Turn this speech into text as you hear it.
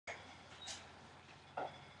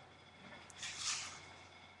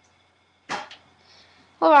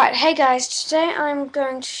Alright, hey guys, today I'm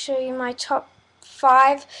going to show you my top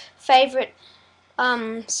 5 favorite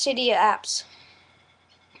Cydia apps.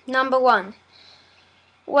 Number 1.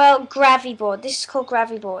 Well, Graviboard. This is called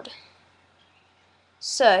Graviboard.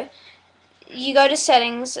 So, you go to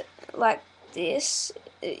settings like this.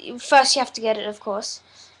 First you have to get it, of course.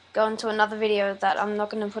 Go into another video that I'm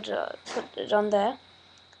not going to put it on there.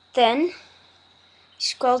 Then, you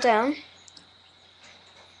scroll down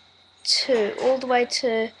to all the way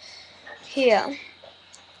to here.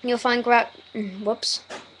 You'll find You'll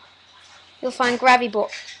find Graviboard.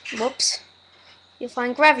 You'll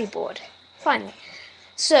find Graviboard. Finally.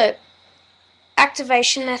 So,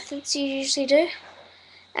 activation methods you usually do.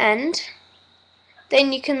 And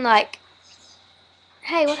then you can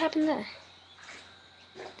hey, what happened there?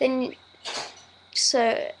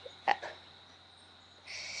 So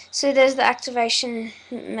there's the activation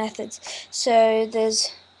methods. So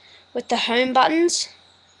there's with the home buttons,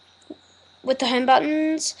 the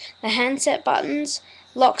handset buttons,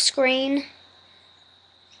 lock screen,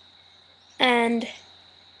 and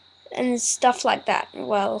stuff like that.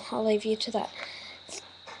 Well, I'll leave you to that.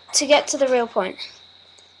 To get to the real point,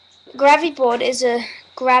 Graviboard is a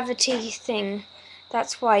gravity thing.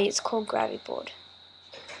 That's why it's called Graviboard.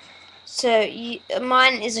 So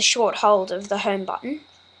mine is a short hold of the home button,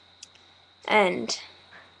 and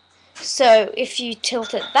so if you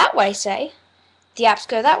tilt it that way, say, the apps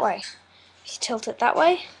go that way. If you tilt it that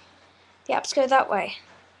way, the apps go that way.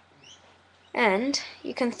 And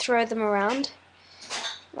you can throw them around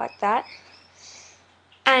like that.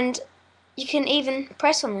 And you can even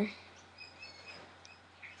press on them.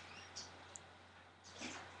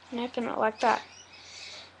 And open it like that.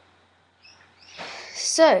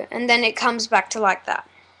 So, and then it comes back to like that.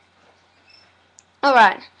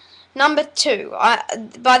 Alright, number 2.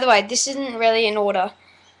 By the way, this isn't really in order.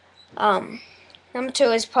 Number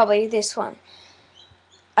 2 is probably this one.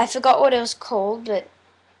 I forgot what it was called, but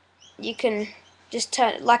you can just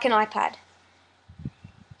turn it like an iPad.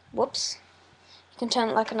 Whoops. You can turn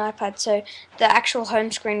it like an iPad, so the actual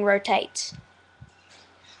home screen rotates.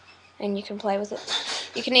 And you can play with it.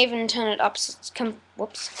 You can even turn it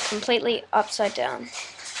completely upside down.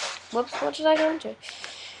 Whoops, what did I go into?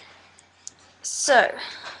 So,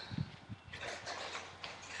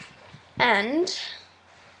 and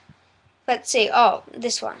let's see. Oh,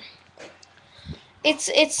 this one.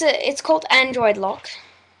 It's called Android Lock.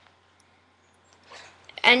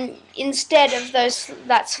 And instead of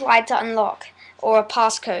that slide to unlock or a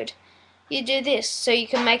passcode, you do this. So you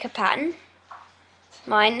can make a pattern.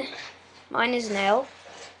 Mine is an L.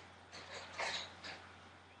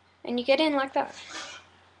 And you get in like that.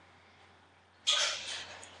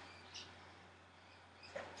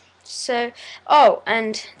 So, oh,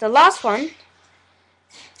 and the last one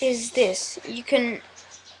is this. You can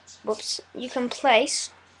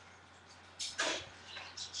place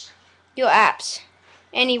your apps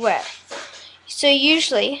anywhere. So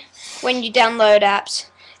usually when you download apps,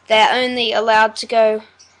 they're only allowed to go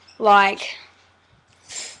like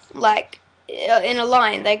in a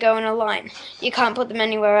line. They go in a line. You can't put them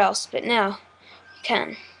anywhere else, but now you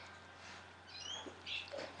can.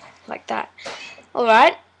 Like that.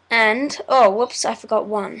 Alright, and oh, whoops, I forgot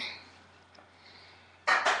one.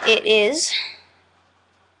 It is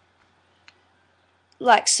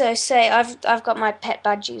so say I've got my pet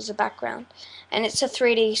budgie as a background, and it's a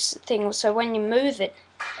 3D thing, so when you move it,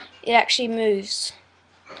 it actually moves.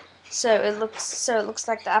 So it looks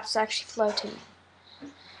like the app's actually floating.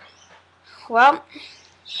 Well,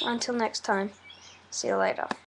 until next time. See you later.